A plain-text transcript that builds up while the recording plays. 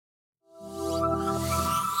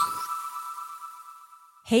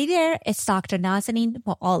Hey there, it's Dr. Nazanin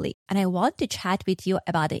Moali, and I want to chat with you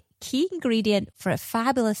about a key ingredient for a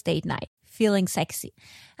fabulous date night, feeling sexy.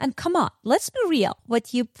 And come on, let's be real.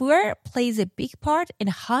 What you wear plays a big part in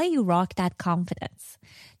how you rock that confidence.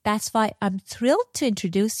 That's why I'm thrilled to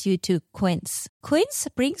introduce you to Quince. Quince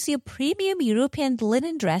brings you premium European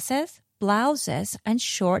linen dresses, blouses, and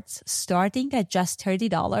shorts starting at just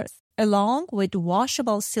 $30, along with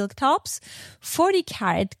washable silk tops,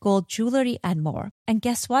 40-karat gold jewelry, and more. And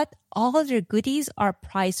guess what? All of their goodies are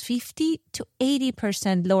priced 50 to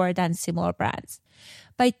 80% lower than similar brands.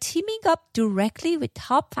 By teaming up directly with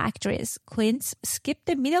top factories, Quince skipped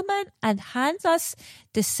the middleman and hands us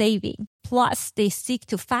the saving. Plus, they stick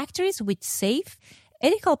to factories with safe,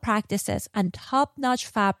 ethical practices and top-notch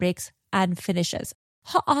fabrics and finishes.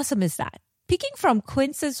 How awesome is that? Picking from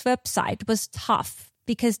Quince's website was tough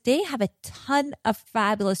because they have a ton of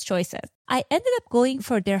fabulous choices. I ended up going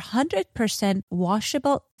for their 100%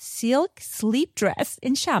 washable silk sleep dress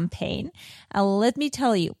in champagne. And let me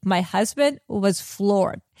tell you, my husband was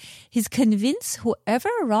floored. He's convinced whoever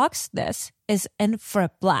rocks this is in for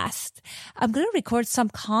a blast. I'm going to record some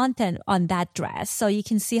content on that dress so you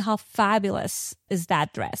can see how fabulous is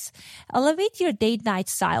that dress. Elevate your date night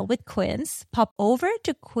style with Quince. Pop over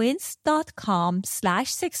to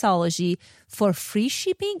quince.com/sexology for free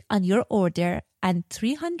shipping on your order and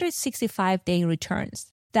 365-day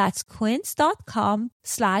returns. That's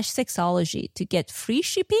quince.com/sexology to get free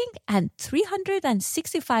shipping and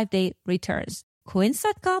 365-day returns.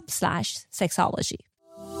 Quince.com/sexology.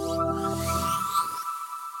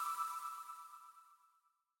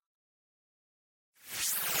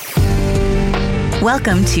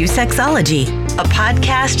 Welcome to Sexology, a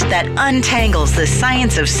podcast that untangles the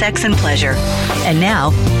science of sex and pleasure. And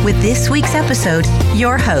now, with this week's episode,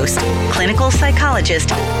 your host, clinical psychologist,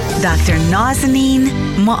 Dr. Nazanin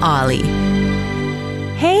Moali.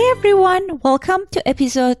 Hey everyone, welcome to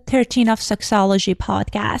episode 13 of Sexology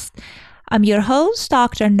podcast. I'm your host,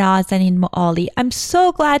 Dr. Nazanin Moali. I'm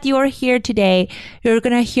so glad you are here today. You're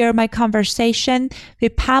going to hear my conversation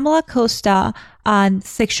with Pamela Costa on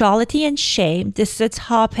sexuality and shame. This is a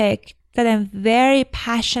topic that I'm very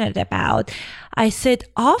passionate about. I see it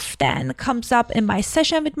often comes up in my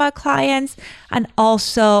session with my clients and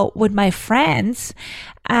also with my friends.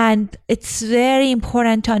 And it's very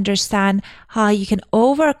important to understand how you can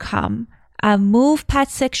overcome and move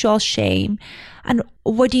past sexual shame, and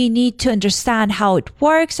what do you need to understand how it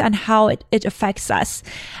works and how it affects us.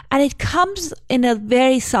 And it comes in a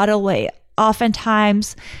very subtle way.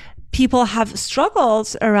 Oftentimes, people have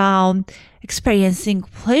struggles around experiencing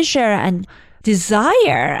pleasure and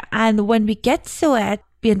desire. And when we get to it,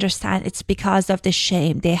 we understand it's because of the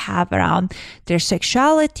shame they have around their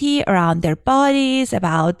sexuality, around their bodies,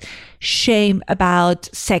 about shame about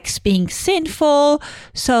sex being sinful.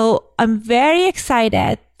 So I'm very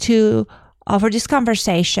excited to offer this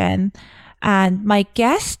conversation. And my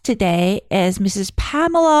guest today is Mrs.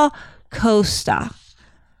 Pamela Costa.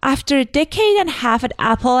 After a decade and a half at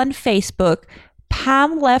Apple and Facebook,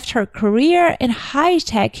 Pam left her career in high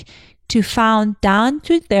tech to found Down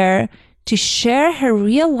to There to share her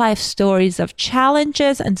real life stories of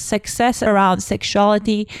challenges and success around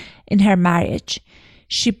sexuality in her marriage.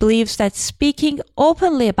 She believes that speaking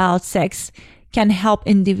openly about sex can help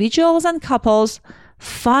individuals and couples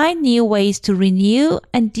find new ways to renew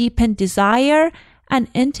and deepen desire and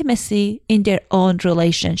intimacy in their own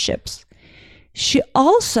relationships. She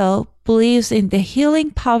also believes in the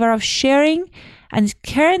healing power of sharing and is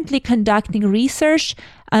currently conducting research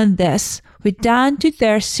on this with Down to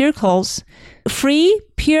There circles, free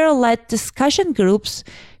peer-led discussion groups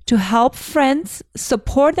to help friends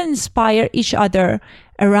support and inspire each other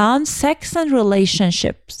around sex and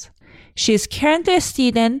relationships. She is currently a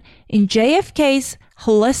student in JFK's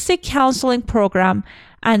Holistic Counseling Program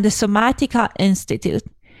and the Somatica Institute.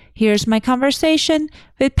 Here's my conversation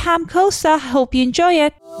with Pam Costa. Hope you enjoy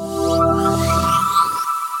it.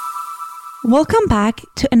 Welcome back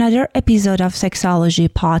to another episode of Sexology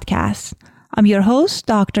Podcast. I'm your host,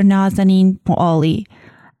 Dr. Nazanin Moali.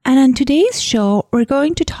 And on today's show, we're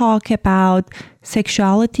going to talk about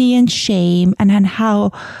sexuality and shame and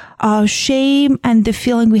how shame and the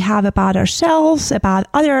feeling we have about ourselves, about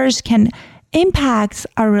others can impact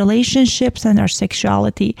our relationships and our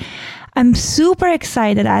sexuality. I'm super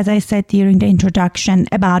excited, as I said during the introduction,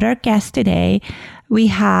 about our guest today. We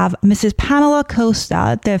have Mrs. Pamela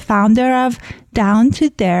Costa, the founder of Down to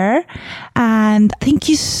There. And thank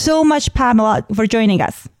you so much, Pamela, for joining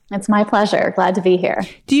us. It's my pleasure. Glad to be here.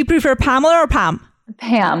 Do you prefer Pamela or Pam?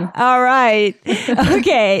 Pam. All right.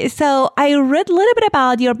 Okay. So I read a little bit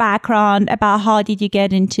about your background, about how did you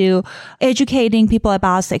get into educating people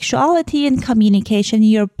about sexuality and communication in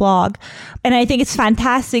your blog. And I think it's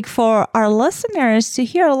fantastic for our listeners to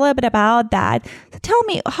hear a little bit about that. So tell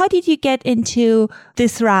me, how did you get into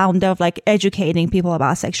this round of like educating people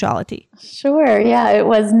about sexuality? Sure. Yeah, it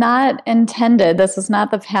was not intended. This was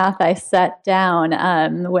not the path I set down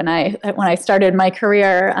when I started my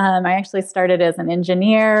career. I actually started as an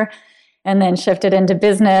engineer and then shifted into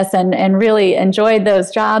business and really enjoyed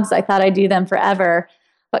those jobs. I thought I'd do them forever.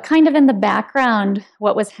 But kind of in the background,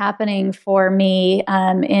 what was happening for me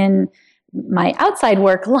in my outside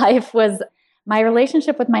work life was my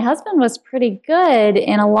relationship with my husband was pretty good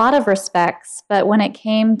in a lot of respects, but when it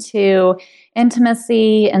came to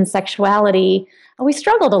intimacy and sexuality, we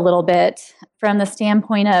struggled a little bit from the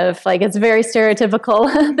standpoint of, like, it's very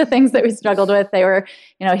stereotypical, the things that we struggled with. They were,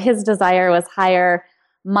 his desire was higher,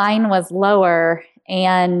 mine was lower,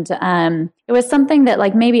 and it was something that,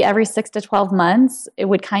 like, maybe every 6 to 12 months, it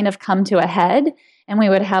would kind of come to a head. And we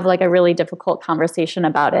would have like a really difficult conversation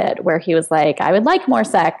about it where he was like, I would like more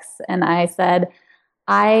sex. And I said,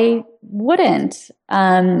 I wouldn't.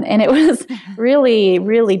 And it was really,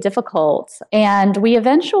 really difficult. And we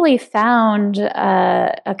eventually found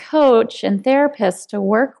a coach and therapist to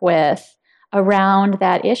work with around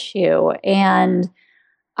that issue. And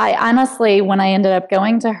I honestly, when I ended up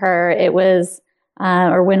going to her, it was,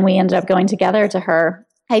 or when we ended up going together to her,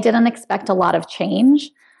 I didn't expect a lot of change.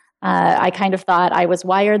 I kind of thought I was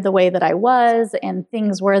wired the way that I was and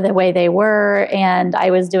things were the way they were. And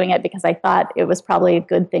I was doing it because I thought it was probably a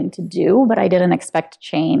good thing to do, but I didn't expect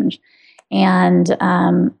change. And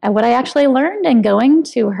what I actually learned in going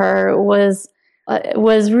to her was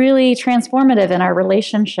really transformative in our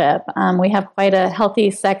relationship. We have quite a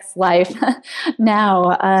healthy sex life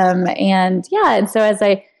now. And so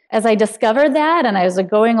as I discovered that and I was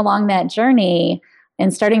going along that journey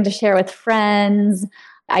and starting to share with friends,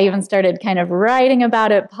 I even started kind of writing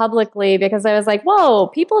about it publicly because I was like, whoa,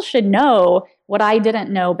 people should know what I didn't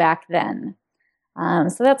know back then.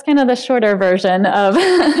 So that's kind of the shorter version of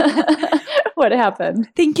what happened.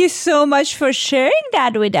 Thank you so much for sharing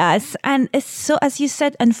that with us. And it's so, as you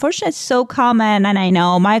said, unfortunately, it's so common. And I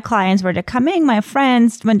know my clients were coming, my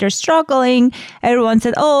friends, when they're struggling, everyone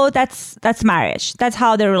said, oh, that's marriage. That's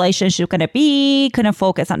how the relationship going to be, going to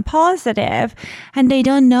focus on positive. And they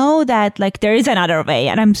don't know that like there is another way.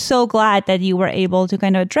 And I'm so glad that you were able to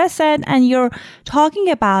kind of address it and you're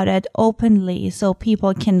talking about it openly so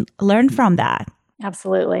people can learn from that.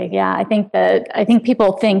 Absolutely. Yeah. I think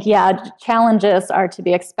people think, challenges are to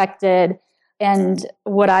be expected. And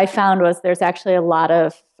what I found was there's actually a lot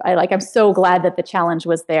of, I'm so glad that the challenge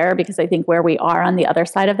was there because I think where we are on the other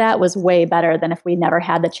side of that was way better than if we never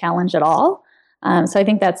had the challenge at all. So I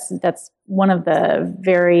think that's one of the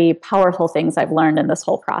very powerful things I've learned in this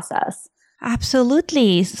whole process.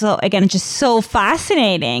 Absolutely. So again, just so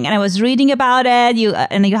fascinating. And I was reading about it. You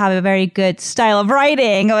have a very good style of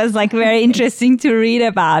writing. It was like very interesting to read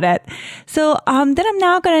about it. So then I'm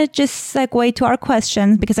now going to just segue to our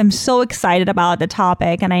questions because I'm so excited about the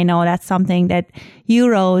topic. And I know that's something that you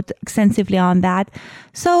wrote extensively on that.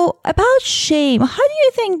 So about shame, how do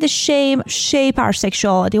you think the shame shape our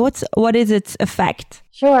sexuality? What is its effect?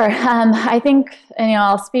 Sure. I think,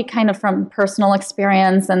 I'll speak kind of from personal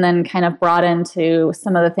experience and then kind of broaden to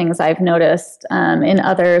some of the things I've noticed in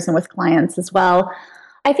others and with clients as well.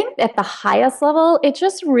 I think at the highest level, it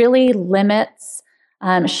just really limits,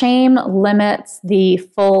 shame limits the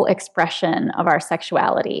full expression of our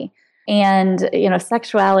sexuality. And,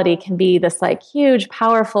 sexuality can be this like huge,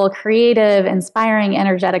 powerful, creative, inspiring,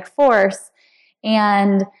 energetic force.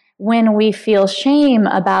 And when we feel shame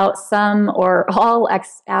about some or all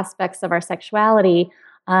aspects of our sexuality,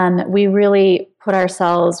 we really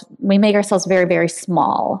we make ourselves very, very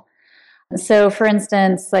small. So for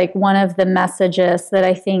instance, like one of the messages that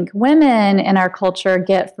I think women in our culture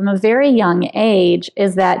get from a very young age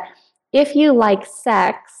is that if you like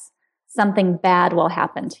sex, something bad will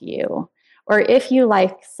happen to you. Or if you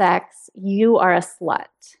like sex, you are a slut.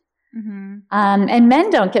 Mm-hmm. And men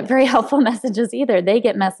don't get very helpful messages either. They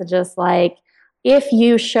get messages like, if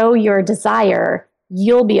you show your desire,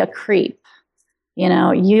 you'll be a creep.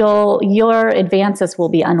 Your advances will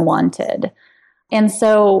be unwanted. And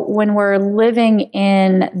so when we're living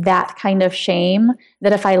in that kind of shame,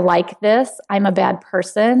 that if I like this, I'm a bad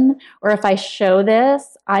person, or if I show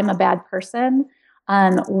this, I'm a bad person,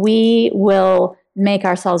 we will make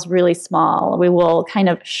ourselves really small. We will kind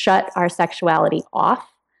of shut our sexuality off.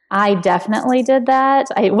 I definitely did that.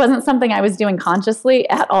 It wasn't something I was doing consciously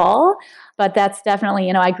at all, but that's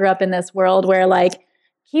definitely, I grew up in this world where like,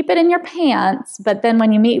 keep it in your pants, but then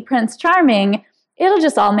when you meet Prince Charming, it'll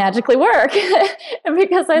just all magically work.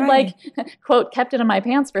 Because I'd like, quote, kept it in my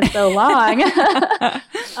pants for so long. That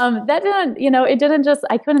didn't, it didn't just,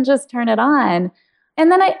 I couldn't just turn it on.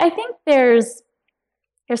 And then I think there's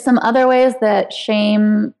some other ways that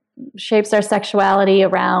shame shapes our sexuality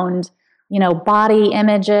around, body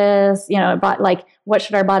images, like what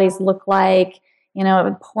should our bodies look like?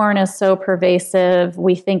 Porn is so pervasive.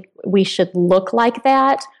 We think we should look like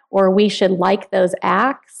that, or we should like those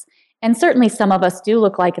acts. And certainly some of us do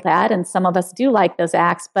look like that, and some of us do like those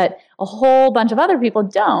acts, but a whole bunch of other people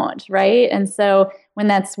don't, right? And so when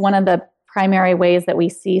that's one of the primary ways that we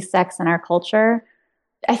see sex in our culture,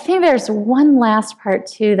 I think there's one last part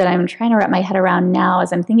too that I'm trying to wrap my head around now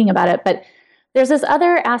as I'm thinking about it, but there's this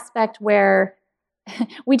other aspect where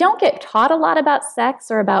we don't get taught a lot about sex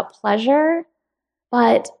or about pleasure,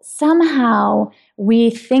 but somehow we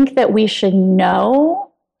think that we should know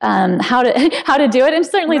how to do it. And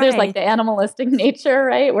certainly there's like the animalistic nature,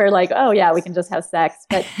 right? Where like, oh yeah, we can just have sex.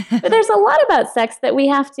 But there's a lot about sex that we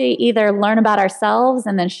have to either learn about ourselves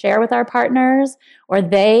and then share with our partners, or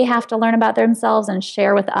they have to learn about themselves and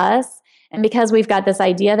share with us. And because we've got this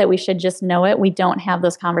idea that we should just know it, we don't have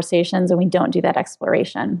those conversations and we don't do that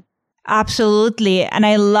exploration. Absolutely. And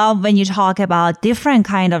I love when you talk about different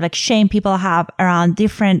kind of like shame people have around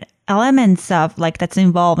different elements of like that's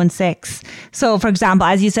involved in sex. So for example,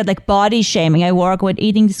 as you said, like body shaming, I work with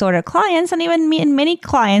eating disorder clients and even many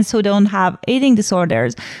clients who don't have eating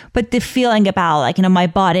disorders, but the feeling about like, my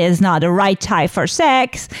body is not the right type for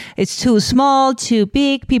sex. It's too small, too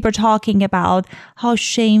big. People talking about how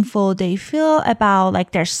shameful they feel about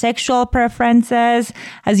like their sexual preferences.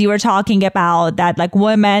 As you were talking about that, like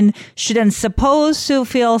women shouldn't supposed to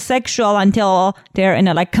feel sexual until they're in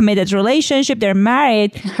a like committed relationship, they're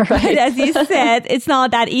married. Right. But as you said, it's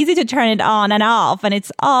not that easy to turn it on and off. And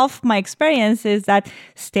it's off. My experience is that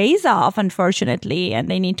stays off, unfortunately, and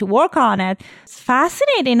they need to work on it. It's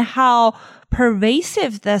fascinating how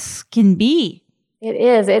pervasive this can be. It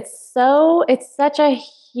is. It's such a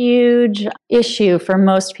huge issue for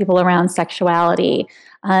most people around sexuality.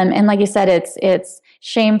 And like you said, it's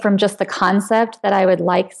shame from just the concept that I would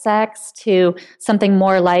like sex to something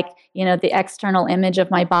more like, the external image of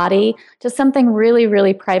my body, to something really,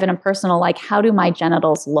 really private and personal, like how do my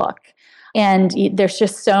genitals look? And there's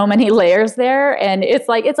just so many layers there. And it's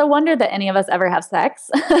like, it's a wonder that any of us ever have sex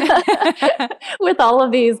with all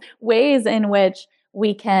of these ways in which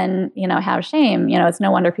we can, have shame. It's no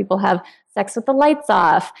wonder people have sex with the lights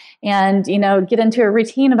off and, get into a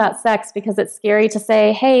routine about sex because it's scary to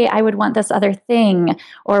say, hey, I would want this other thing.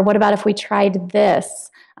 Or what about if we tried this?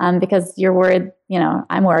 Because you're worried,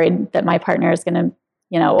 I'm worried that my partner is going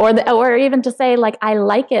to, or even to say like, I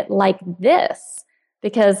like it like this,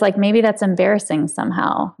 because like maybe that's embarrassing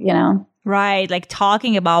somehow, Right. Like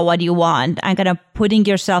talking about what you want and kind of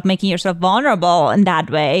making yourself vulnerable in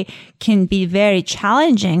that way can be very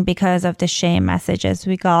challenging because of the shame messages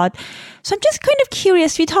we got. So I'm just kind of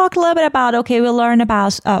curious. We talked a little bit about, we learned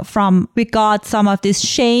about, we got some of these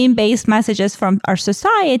shame-based messages from our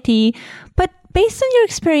society, but based on your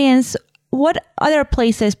experience, what other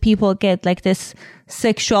places people get like this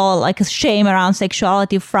sexual, like shame around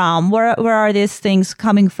sexuality from? Where are these things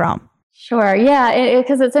coming from? Sure. Yeah.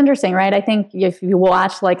 Because it's interesting, right? I think if you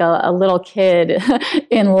watch like a little kid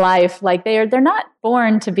in life, like they're not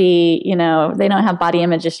born to be, they don't have body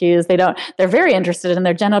image issues. They're very interested in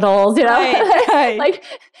their genitals, Right. Like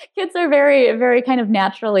kids are very, very kind of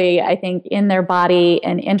naturally, I think, in their body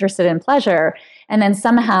and interested in pleasure. And then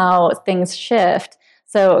somehow things shift.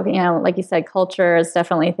 So, like you said, culture is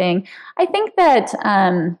definitely a thing. I think that,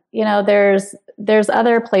 there's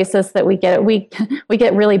other places that we get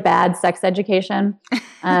really bad sex education.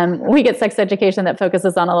 We get sex education that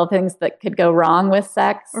focuses on all the things that could go wrong with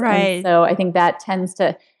sex. Right. And so I think that tends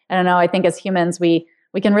to, I think as humans, we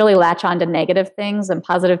can really latch on to negative things, and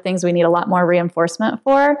positive things we need a lot more reinforcement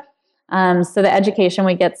for. So the education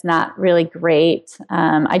we get's not really great.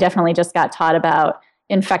 I definitely just got taught about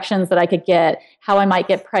infections that I could get, how I might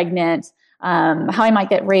get pregnant, how I might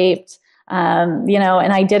get raped, and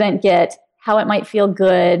I didn't get how it might feel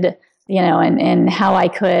good, and how I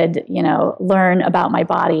could, learn about my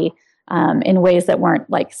body in ways that weren't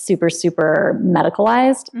like super, super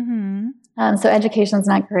medicalized. Mm-hmm. So education's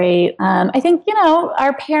not great. I think,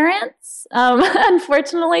 our parents,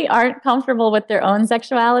 unfortunately, aren't comfortable with their own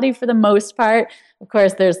sexuality for the most part. Of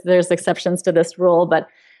course, there's exceptions to this rule, but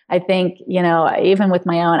I think, even with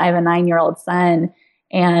my own, I have a 9-year-old son,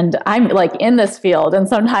 And I'm like in this field, and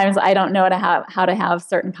sometimes I don't know how to have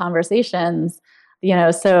certain conversations,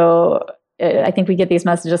 so I think we get these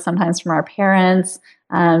messages sometimes from our parents.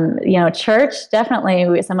 Church,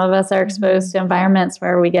 definitely, some of us are exposed to environments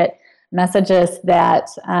where we get messages that,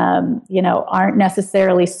 aren't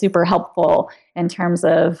necessarily super helpful in terms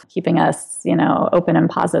of keeping us, open and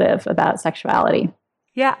positive about sexuality.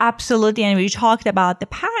 Yeah, absolutely. And we talked about the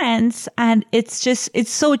parents, and it's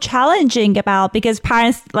so challenging because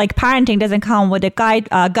parenting doesn't come with a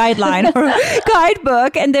guideline or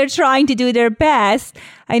guidebook, and they're trying to do their best.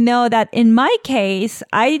 I know that in my case,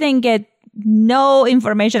 I didn't get no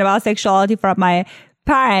information about sexuality from my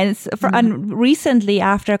parents. And recently,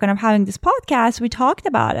 after kind of having this podcast, we talked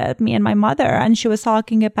about it, me and my mother, and she was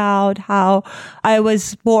talking about how I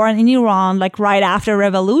was born in Iran, like right after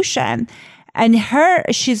revolution. And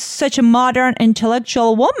she's such a modern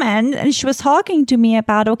intellectual woman. And she was talking to me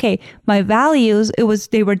about, okay, my values,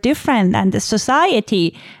 they were different than the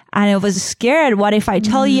society. And I was scared. What if I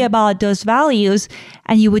tell you about those values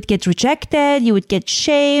and you would get rejected? You would get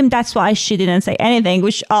shamed. That's why she didn't say anything,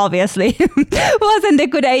 which obviously wasn't a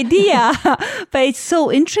good idea. But it's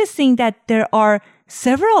so interesting that there are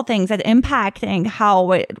several things that impacting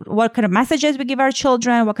what kind of messages we give our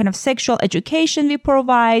children, what kind of sexual education we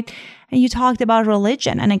provide. And you talked about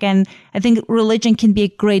religion. And again, I think religion can be a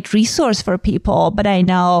great resource for people. But I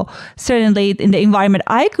know certainly in the environment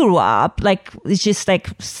I grew up, it's just like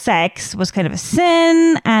sex was kind of a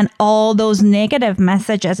sin and all those negative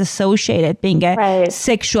messages associated being a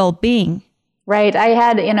sexual being. Right. I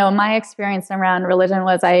had, my experience around religion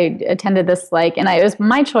was I attended this it was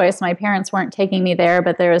my choice. My parents weren't taking me there,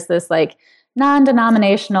 but there was this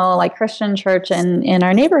non-denominational Christian church in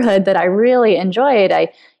our neighborhood that I really enjoyed.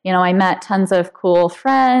 I met tons of cool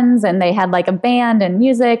friends, and they had a band and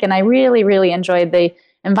music, and I really, really enjoyed the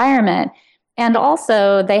environment. And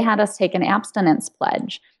also they had us take an abstinence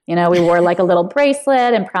pledge. We wore a little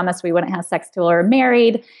bracelet and promised we wouldn't have sex till we were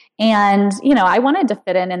married. And, I wanted to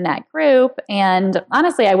fit in that group. And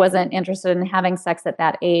honestly, I wasn't interested in having sex at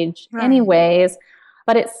that age anyways.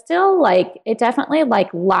 But it's still it definitely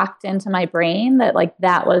locked into my brain that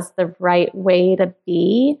that was the right way to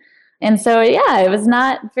be. And so, yeah, it was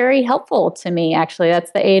not very helpful to me, actually.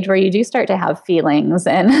 That's the age where you do start to have feelings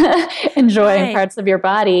and enjoying parts of your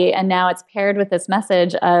body. And now it's paired with this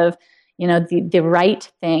message of, the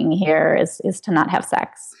right thing here is to not have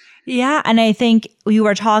sex. Yeah. And I think you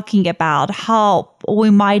were talking about how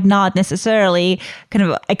we might not necessarily kind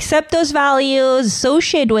of accept those values,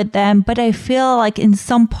 associate with them, but I feel like in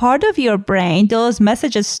some part of your brain, those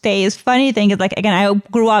messages stay. Funny thing is again, I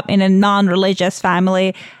grew up in a non-religious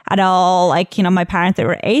family at all. My parents, they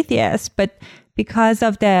were atheists, but because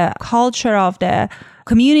of the culture of the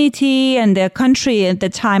community and the country at the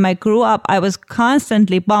time I grew up, I was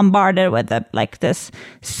constantly bombarded with this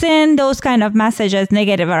sin, those kind of messages,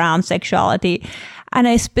 negative around sexuality. And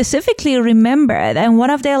I specifically remember that in one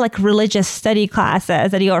of their religious study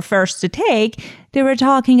classes that you're first to take, they were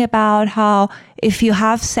talking about how if you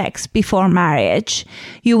have sex before marriage,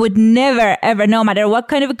 you would never, ever, no matter what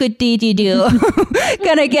kind of a good deed you do,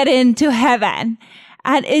 gonna get into heaven.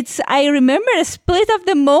 And I remember a split of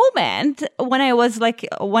the moment when I was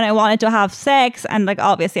when I wanted to have sex, and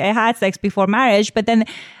obviously I had sex before marriage, but then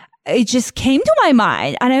it just came to my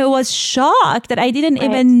mind and I was shocked that I didn't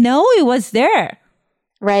even know it was there.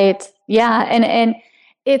 Right. Yeah. And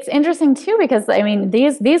it's interesting too, because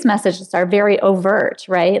these messages are very overt,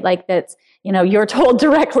 right? That's, you're told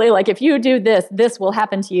directly, if you do this, this will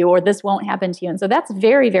happen to you, or this won't happen to you. And so that's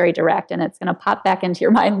very, very direct, and it's going to pop back into your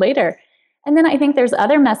mind later. And then I think there's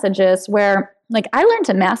other messages where, I learned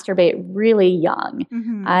to masturbate really young.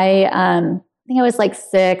 Mm-hmm. I think I was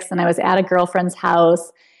 6, and I was at a girlfriend's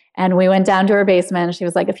house, and we went down to her basement, and she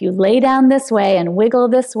was like, if you lay down this way and wiggle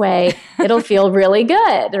this way, it'll feel really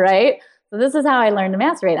good, right? So this is how I learned to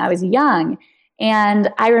masturbate. I was young. And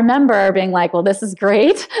I remember being like, well, this is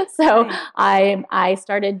great. So I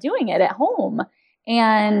started doing it at home.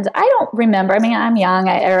 And I don't remember, I'm young,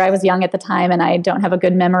 I was young at the time, and I don't have a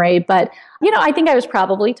good memory, but, I think I was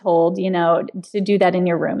probably told, to do that in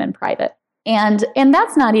your room in private. And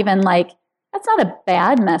that's not even that's not a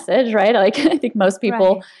bad message, right? I think most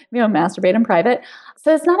people, masturbate in private.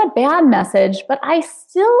 So it's not a bad message, but I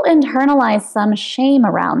still internalize some shame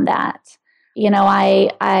around that.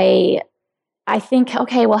 I think,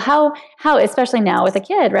 okay, well, how, especially now with a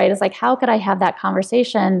kid, right? It's how could I have that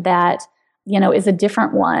conversation that, is a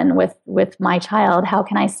different one with my child? How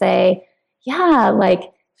can I say, yeah,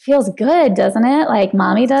 feels good, doesn't it?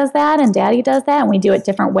 Mommy does that and daddy does that, and we do it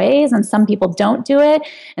different ways. And some people don't do it,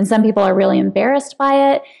 and some people are really embarrassed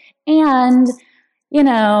by it. And,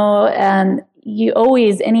 you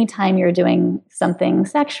always, anytime you're doing something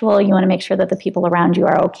sexual, you want to make sure that the people around you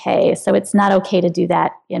are okay. So it's not okay to do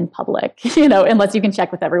that in public, unless you can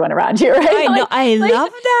check with everyone around you, right? I love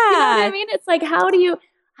that. You know what I mean? It's like, how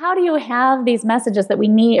do you have these messages that we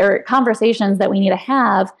need, or conversations that we need to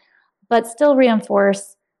have, but still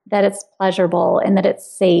reinforce that it's pleasurable and that it's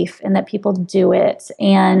safe and that people do it?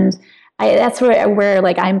 And that's where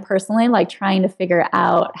like I'm personally like trying to figure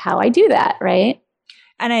out how I do that, right?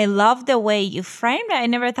 And I love the way you framed it. I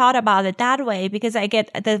never thought about it that way, because I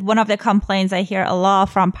get one of the complaints I hear a lot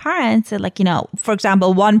from parents, like, for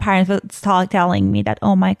example, one parent was telling me that,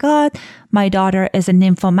 oh my God, my daughter is a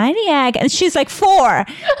nymphomaniac and she's like 4.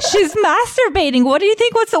 She's masturbating. What do you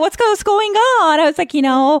think? What's going on? I was like,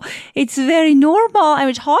 it's very normal. And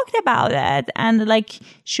we talked about it. And like,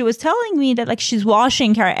 she was telling me that like she's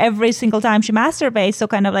washing her every single time she masturbates. So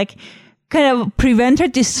kind of prevent her,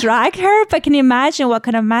 distract her. But can you imagine what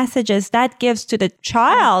kind of messages that gives to the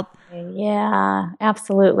child? Yeah,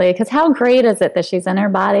 absolutely. Because how great is it that she's in her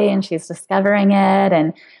body and she's discovering it?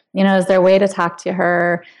 And, is there a way to talk to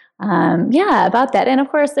her? About that. And of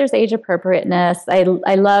course, there's age appropriateness.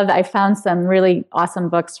 I found some really awesome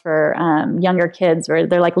books for younger kids where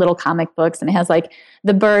they're like little comic books, and it has like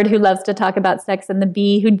the bird who loves to talk about sex and the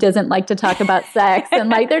bee who doesn't like to talk about sex. And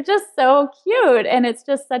like, they're just so cute. And it's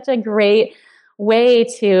just such a great way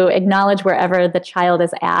to acknowledge wherever the child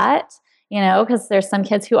is at, because there's some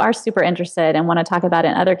kids who are super interested and want to talk about it,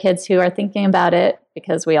 and other kids who are thinking about it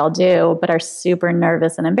because we all do, but are super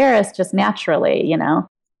nervous and embarrassed just naturally,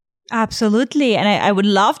 Absolutely. And I would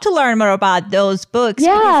love to learn more about those books.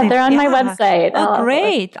 Yeah, they're on my website. Oh,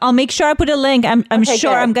 great. I'll make sure I put a link. I'm okay,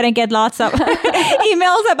 sure good. I'm going to get lots of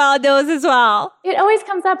emails about those as well. It always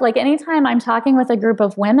comes up, like anytime I'm talking with a group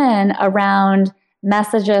of women around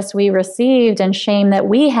messages we received and shame that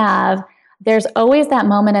we have, there's always that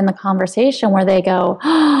moment in the conversation where they go,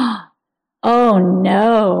 oh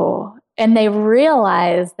no. And they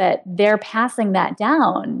realize that they're passing that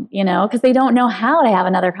down, because they don't know how to have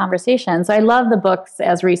another conversation. So I love the books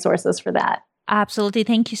as resources for that. Absolutely.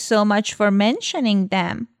 Thank you so much for mentioning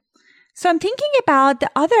them. So I'm thinking about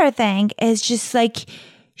the other thing is just like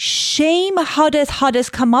shame. How does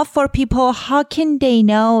come up for people? How can they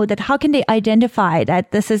know that? How can they identify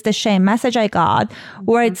that this is the shame message I got,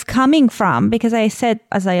 where it's coming from? Because I said,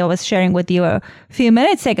 as I was sharing with you a few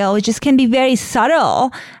minutes ago, it just can be very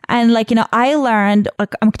subtle. And like, I learned,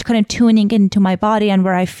 like, I'm kind of tuning into my body and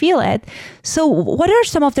where I feel it. So what are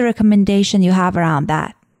some of the recommendations you have around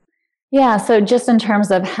that? Yeah. So just in terms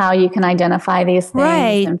of how you can identify these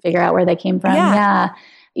things and figure out where they came from. Yeah.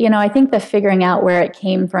 I think the figuring out where it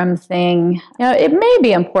came from thing, it may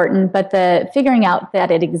be important, but the figuring out that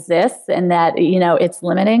it exists and that, it's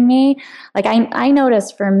limiting me. Like I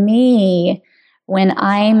notice for me, when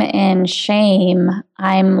I'm in shame,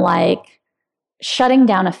 I'm like shutting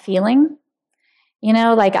down a feeling.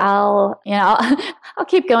 Like I'll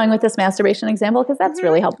keep going with this masturbation example because that's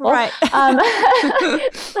really helpful. Right.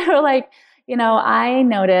 So like, I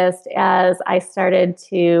noticed as I started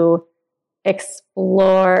to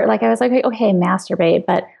explore, like I was like, okay, masturbate,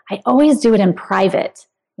 but I always do it in private,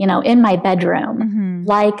 in my bedroom,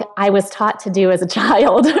 like I was taught to do as a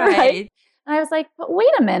child, right? And I was like, but wait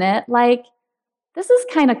a minute, like this is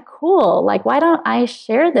kind of cool. Like, why don't I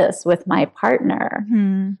share this with my partner?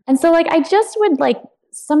 And so like, I just would like,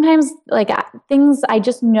 sometimes like things I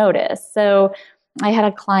just notice. So I had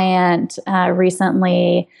a client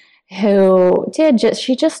recently who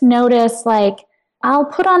she just noticed like, I'll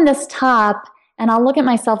put on this top and I'll look at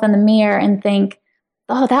myself in the mirror and think,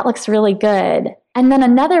 oh, that looks really good. And then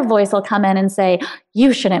another voice will come in and say,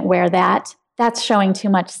 you shouldn't wear that. That's showing too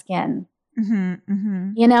much skin.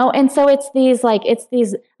 And so it's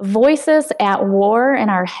these voices at war in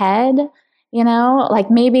our head,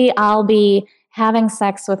 like maybe I'll be having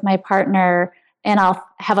sex with my partner and I'll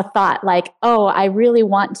have a thought like, oh, I really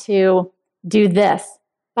want to do this,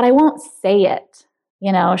 but I won't say it.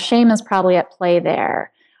 Shame is probably at play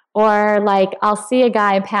there. Or like I'll see a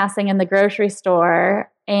guy passing in the grocery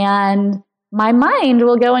store and my mind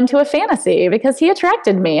will go into a fantasy because he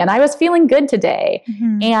attracted me and I was feeling good today.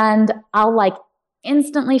 And I'll like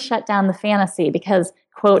instantly shut down the fantasy because,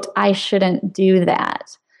 quote, I shouldn't do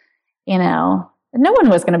that. No one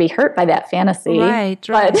was going to be hurt by that fantasy. Right.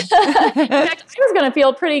 But in fact, I was going to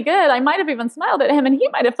feel pretty good. I might have even smiled at him and he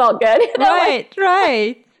might have felt good.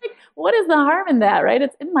 Right. What is the harm in that, right?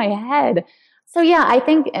 It's in my head. So yeah, I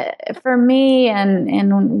think for me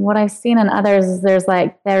and what I've seen in others is there's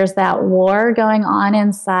that war going on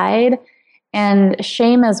inside, and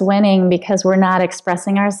shame is winning because we're not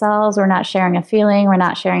expressing ourselves, we're not sharing a feeling, we're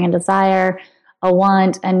not sharing a desire. a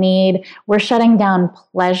want, a need. We're shutting down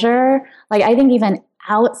pleasure. Like, I think even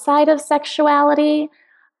outside of sexuality,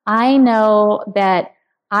 I know that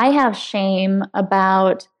I have shame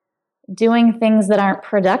about doing things that aren't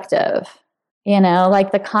productive.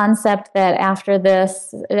 Like the concept that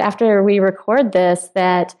after we record this,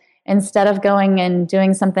 that instead of going and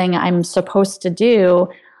doing something I'm supposed to do,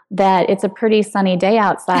 that it's a pretty sunny day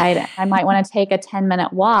outside, I might want to take a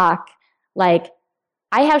 10-minute walk. Like,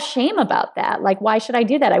 I have shame about that. Like, why should I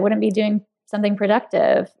do that? I wouldn't be doing something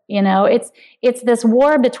productive. It's this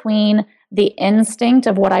war between the instinct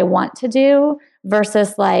of what I want to do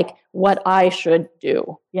versus like what I should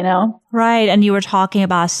do, Right. And you were talking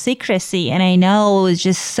about secrecy. And I know it's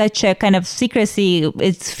just such a kind of secrecy.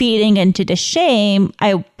 It's feeding into the shame.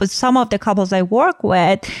 With some of the couples I work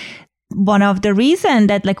with, one of the reasons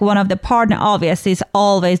that like one of the partner, obviously it's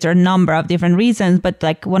always there are a number of different reasons, but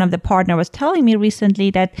like one of the partner was telling me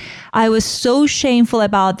recently that I was so shameful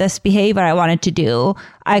about this behavior I wanted to do.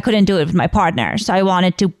 I couldn't do it with my partner. So I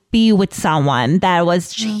wanted to be with someone that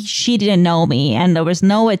was, she didn't know me and there was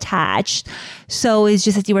no attached. So it's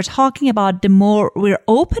just that you were talking about, the more we're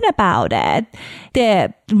open about it,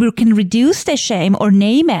 we can reduce the shame or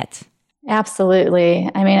name it.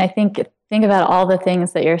 Absolutely. I mean, I think about all the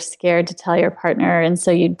things that you're scared to tell your partner, and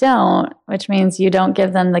so you don't, which means you don't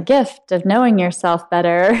give them the gift of knowing yourself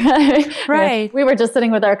better. Right. We were just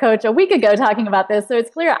sitting with our coach a week ago talking about this, so it's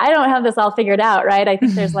clear I don't have this all figured out, right? I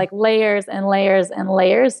think there's like layers and layers and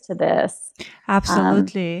layers to this.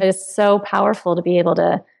 Absolutely. It's so powerful to be able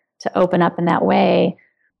to open up in that way.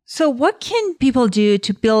 So what can people do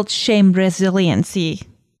to build shame resiliency?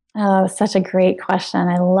 Oh, such a great question.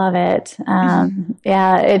 I love it.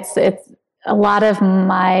 Yeah, it's a lot of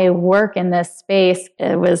my work in this space.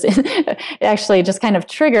 It was actually just kind of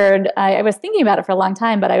triggered. I was thinking about it for a long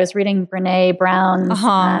time, but I was reading Brené Brown's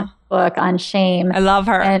book on shame. I love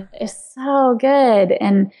her. And it's so good.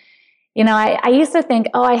 And, I used to think,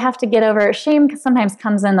 I have to get over shame. Sometimes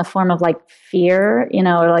comes in the form of like fear,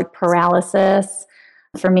 or like paralysis.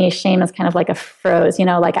 For me, shame is kind of like a froze,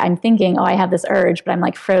 like I'm thinking, I have this urge, but I'm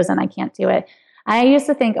like frozen. I can't do it. I used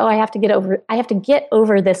to think, I have to get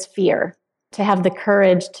over this fear to have the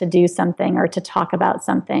courage to do something or to talk about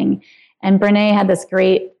something. And Brené had this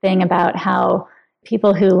great thing about how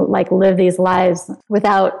people who like live these lives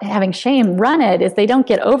without having shame run it is they don't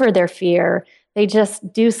get over their fear. They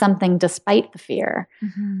just do something despite the fear.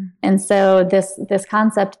 Mm-hmm. And so this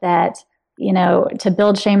concept that, to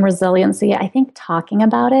build shame resiliency, I think talking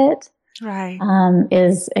about it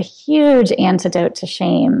is a huge antidote to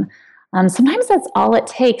shame. Sometimes that's all it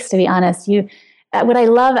takes, to be honest. What I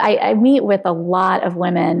love, I meet with a lot of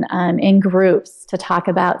women in groups to talk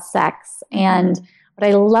about sex. And what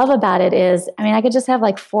I love about it is, I could just have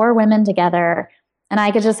like 4 women together and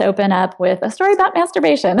I could just open up with a story about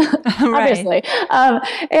masturbation, obviously,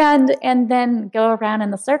 and then go around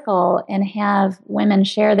in the circle and have women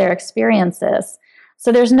share their experiences.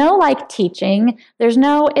 So there's no like teaching, there's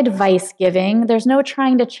no advice giving, there's no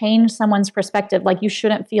trying to change someone's perspective, like you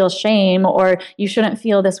shouldn't feel shame or you shouldn't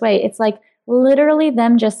feel this way. It's like literally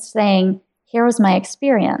them just saying, here was my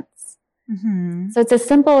experience. Mm-hmm. So it's as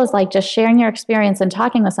simple as like just sharing your experience and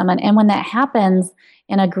talking with someone. And when that happens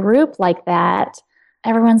in a group like that,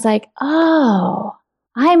 everyone's like, oh,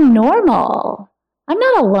 I'm normal. I'm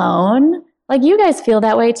not alone. Like you guys feel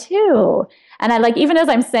that way too. And I like, even as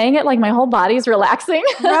I'm saying it, like my whole body's relaxing.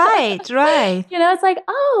 Right. It's like,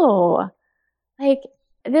 oh, like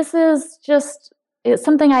this is just, it's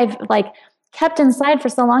something I've like kept inside for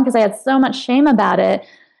so long because I had so much shame about it,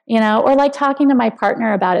 or like talking to my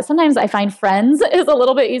partner about it. Sometimes I find friends is a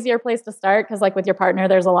little bit easier place to start because like with your partner,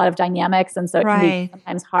 there's a lot of dynamics. And so it can be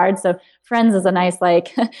sometimes hard. So friends is a nice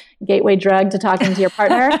like gateway drug to talking to your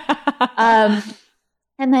partner.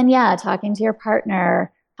 And then, talking to your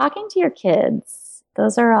partner, talking to your kids.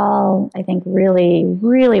 Those are all, I think, really,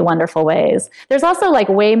 really wonderful ways. There's also like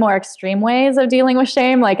way more extreme ways of dealing with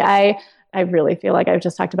shame. Like I really feel like I've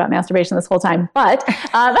just talked about masturbation this whole time. But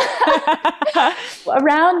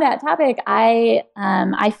around that topic, I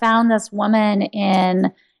found this woman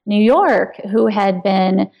in New York who had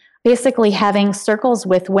been basically having circles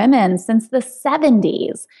with women since the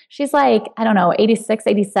 70s. She's like, 86,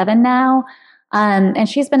 87 now. And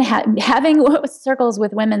she's been having circles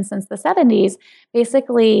with women since the 70s,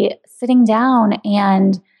 basically sitting down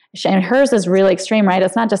and hers is really extreme, right?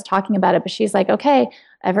 It's not just talking about it, but she's like, okay,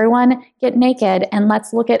 everyone get naked and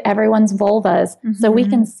let's look at everyone's vulvas so we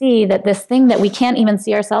can see that this thing that we can't even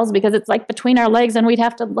see ourselves because it's like between our legs and we'd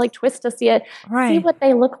have to like twist to see it, see what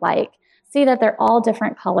they look like. see that they're all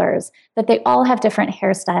different colors, that they all have different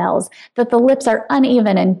hairstyles, that the lips are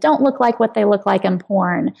uneven and don't look like what they look like in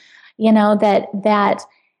porn. That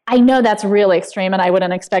I know that's really extreme, and I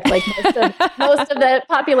wouldn't expect like most of the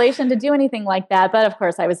population to do anything like that. But of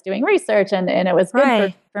course, I was doing research, and it was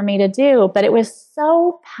good for me to do. But it was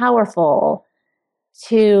so powerful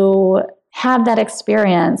to have that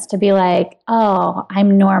experience, to be like, oh,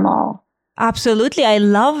 I'm normal. Absolutely. I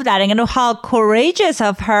love that. And how courageous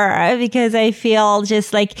of her, because I feel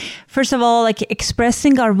just like, first of all, like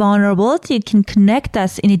expressing our vulnerability can connect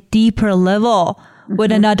us in a deeper level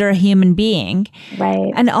with another human being.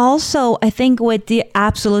 Right. And also, I think with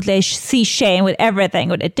absolutely, I see shame with everything,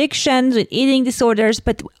 with addictions, with eating disorders,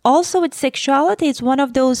 but also with sexuality. It's one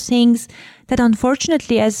of those things that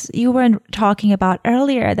unfortunately, as you were talking about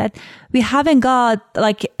earlier, that we haven't got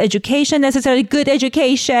like education, necessarily good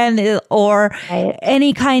education or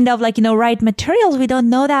any kind of like, right materials. We don't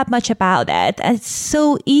know that much about it. And it's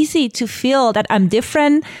so easy to feel that I'm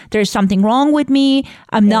different. There's something wrong with me.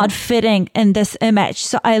 I'm not fitting in this image.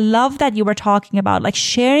 So I love that you were talking about like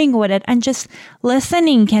sharing with it, and just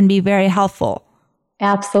listening can be very helpful.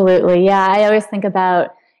 Absolutely. Yeah. I always think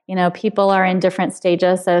about, people are in different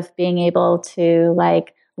stages of being able to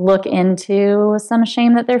like look into some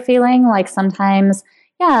shame that they're feeling. Like sometimes,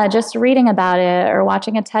 just reading about it or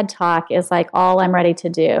watching a TED Talk is like all I'm ready to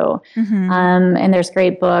do. And there's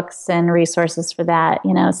great books and resources for that.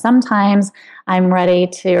 Sometimes I'm ready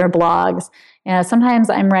to, or blogs, sometimes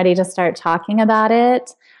I'm ready to start talking about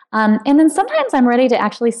it. And then sometimes I'm ready to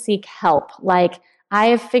actually seek help. Like,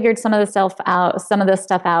 I've figured some of this stuff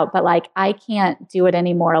out, but like I can't do it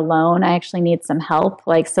anymore alone. I actually need some help.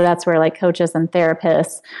 Like, so that's where like coaches and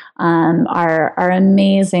therapists are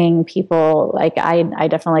amazing people. Like I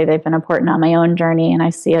definitely, they've been important on my own journey, and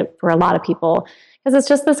I see it for a lot of people, because it's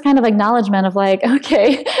just this kind of acknowledgement of like,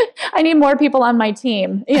 okay, I need more people on my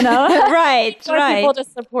team, Right. More people to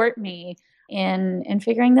support me in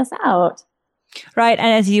figuring this out. Right.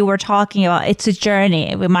 And as you were talking about, it's a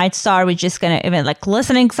journey. We might start with just going to even like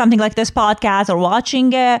listening to something like this podcast or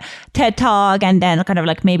watching a TED Talk, and then kind of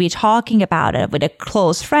like maybe talking about it with a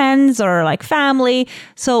close friends or like family.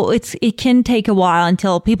 So it can take a while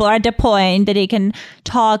until people are at the point that they can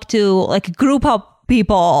talk to like a group of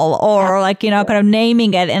people, or like, kind of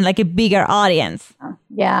naming it in like a bigger audience.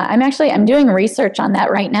 Yeah. I'm doing research on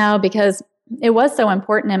that right now, because it was so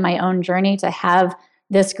important in my own journey to have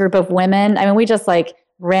this group of women. I mean, we just like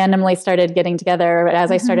randomly started getting together. But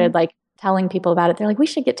as I started like telling people about it, they're like, we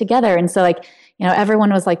should get together. And so like,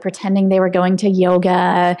 everyone was like pretending they were going to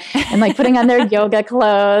yoga and like putting on their yoga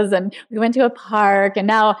clothes. And we went to a park, and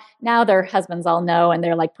now their husbands all know, and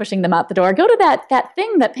they're like pushing them out the door. Go to that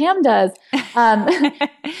thing that Pam does.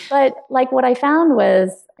 But like what I found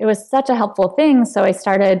was it was such a helpful thing. So I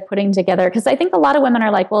started putting together, because I think a lot of women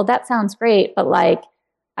are like, well, that sounds great, but like,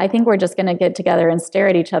 I think we're just going to get together and stare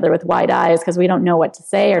at each other with wide eyes because we don't know what to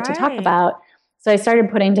say or to talk about. So I started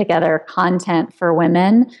putting together content for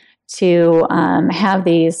women to have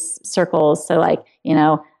these circles. So like,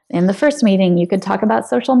 in the first meeting, you could talk about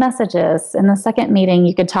social messages. In the second meeting,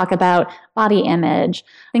 you could talk about body image,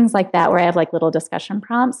 things like that, where I have like little discussion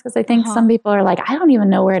prompts. Because I think some people are like, I don't even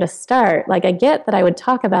know where to start. Like, I get that I would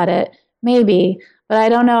talk about it, maybe, but I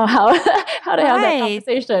don't know how to have that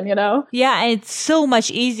conversation, Yeah, and it's so much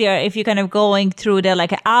easier if you're kind of going through the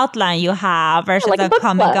like outline you have versus like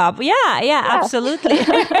coming up. Yeah, absolutely.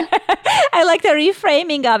 I like the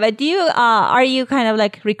reframing of it. Are you kind of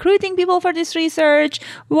like recruiting people for this research?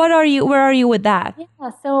 Where are you with that?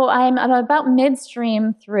 Yeah, so I'm about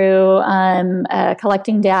midstream through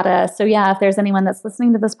collecting data. So yeah, if there's anyone that's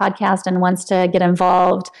listening to this podcast and wants to get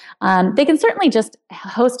involved, they can certainly just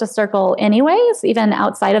host a circle anyways, even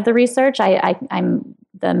outside of the research.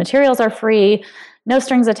 The materials are free, no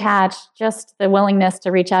strings attached, just the willingness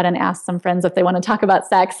to reach out and ask some friends if they want to talk about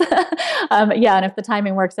sex. And if the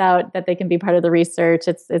timing works out that they can be part of the research,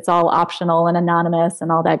 it's all optional and anonymous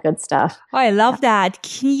and all that good stuff. Oh, I love that.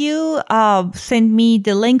 Can you send me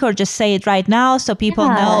the link, or just say it right now so people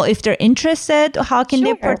know if they're interested? How can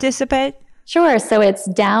they participate? Sure. So it's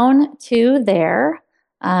Down to There.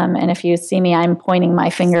 And if you see me, I'm pointing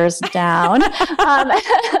my fingers down,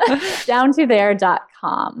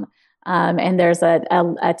 downtothere.com. And there's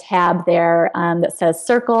a tab there that says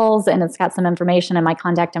circles, and it's got some information and my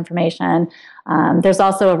contact information. There's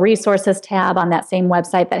also a resources tab on that same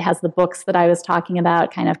website that has the books that I was talking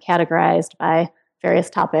about, kind of categorized by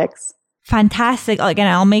various topics. Fantastic. Again,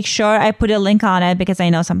 I'll make sure I put a link on it because I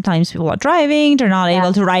know sometimes people are driving. They're not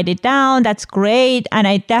able to write it down. That's great. And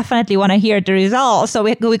I definitely want to hear the results. So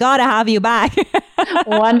we got to have you back.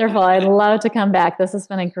 Wonderful. I'd love to come back. This has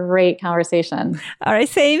been a great conversation. All right.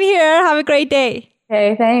 Same here. Have a great day.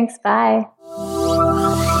 Okay. Thanks. Bye.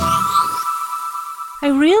 I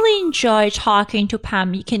really enjoy talking to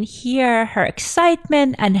Pam. You can hear her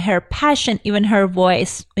excitement and her passion, even her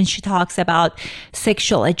voice, when she talks about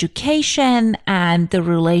sexual education and the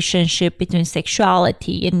relationship between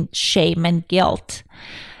sexuality and shame and guilt.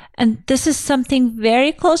 And this is something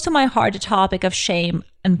very close to my heart, the topic of shame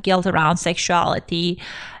and guilt around sexuality.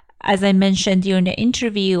 As I mentioned during the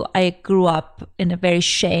interview, I grew up in a very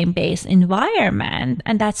shame-based environment,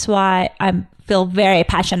 and that's why I feel very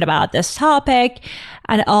passionate about this topic.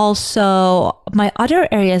 And also my other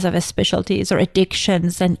areas of specialties are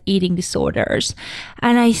addictions and eating disorders.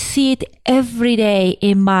 And I see it every day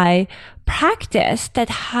in my practice that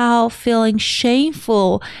how feeling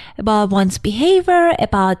shameful about one's behavior,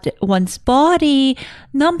 about one's body,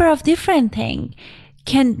 number of different things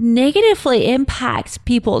can negatively impact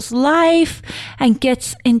people's life and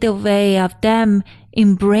gets in the way of them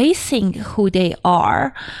embracing who they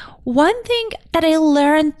are. One thing that I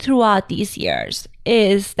learned throughout these years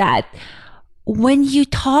is that when you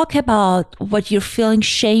talk about what you're feeling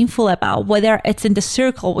shameful about, whether it's in the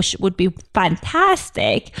circle, which would be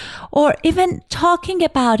fantastic, or even talking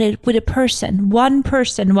about it with a person, one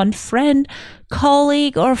friend,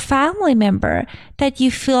 colleague, or family member that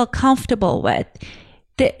you feel comfortable with,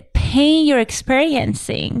 the pain you're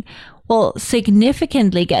experiencing will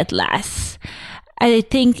significantly get less. And I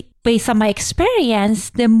think based on my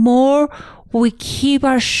experience, the more we keep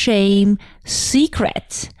our shame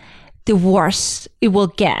secret, the worse it will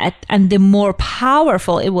get and the more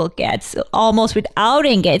powerful it will get. So almost with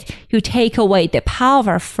outing it, you take away the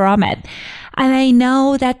power from it. And I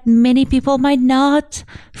know that many people might not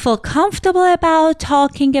feel comfortable about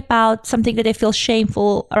talking about something that they feel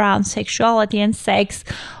shameful around sexuality and sex,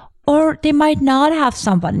 or they might not have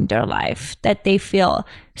someone in their life that they feel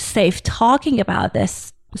safe talking about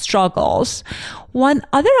this struggles. One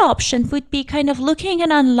other option would be kind of looking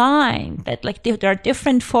in online that like there are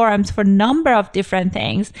different forums for a number of different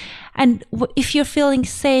things. And if you're feeling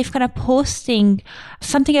safe, kind of posting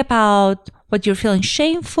something about what you're feeling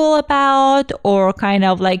shameful about, or kind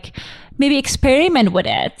of like maybe experiment with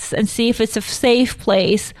it and see if it's a safe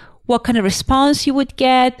place, what kind of response you would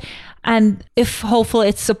get. And if hopefully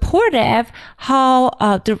it's supportive, how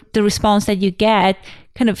the response that you get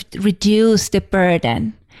kind of reduce the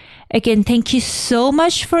burden. Again, thank you so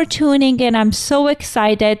much for tuning in. I'm so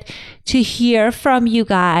excited to hear from you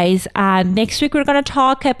guys. And next week, we're going to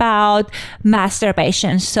talk about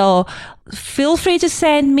masturbation. So feel free to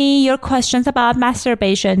send me your questions about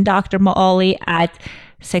masturbation, Dr. Moali at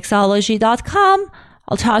sexology.com.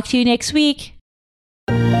 I'll talk to you next week.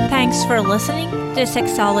 Thanks for listening to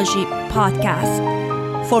Sexology Podcast.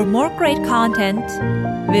 For more great content,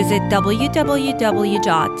 visit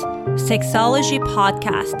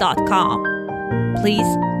www.sexologypodcast.com.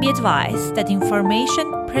 Please be advised that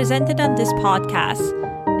information presented on this podcast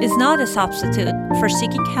is not a substitute for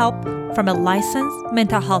seeking help from a licensed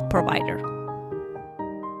mental health provider.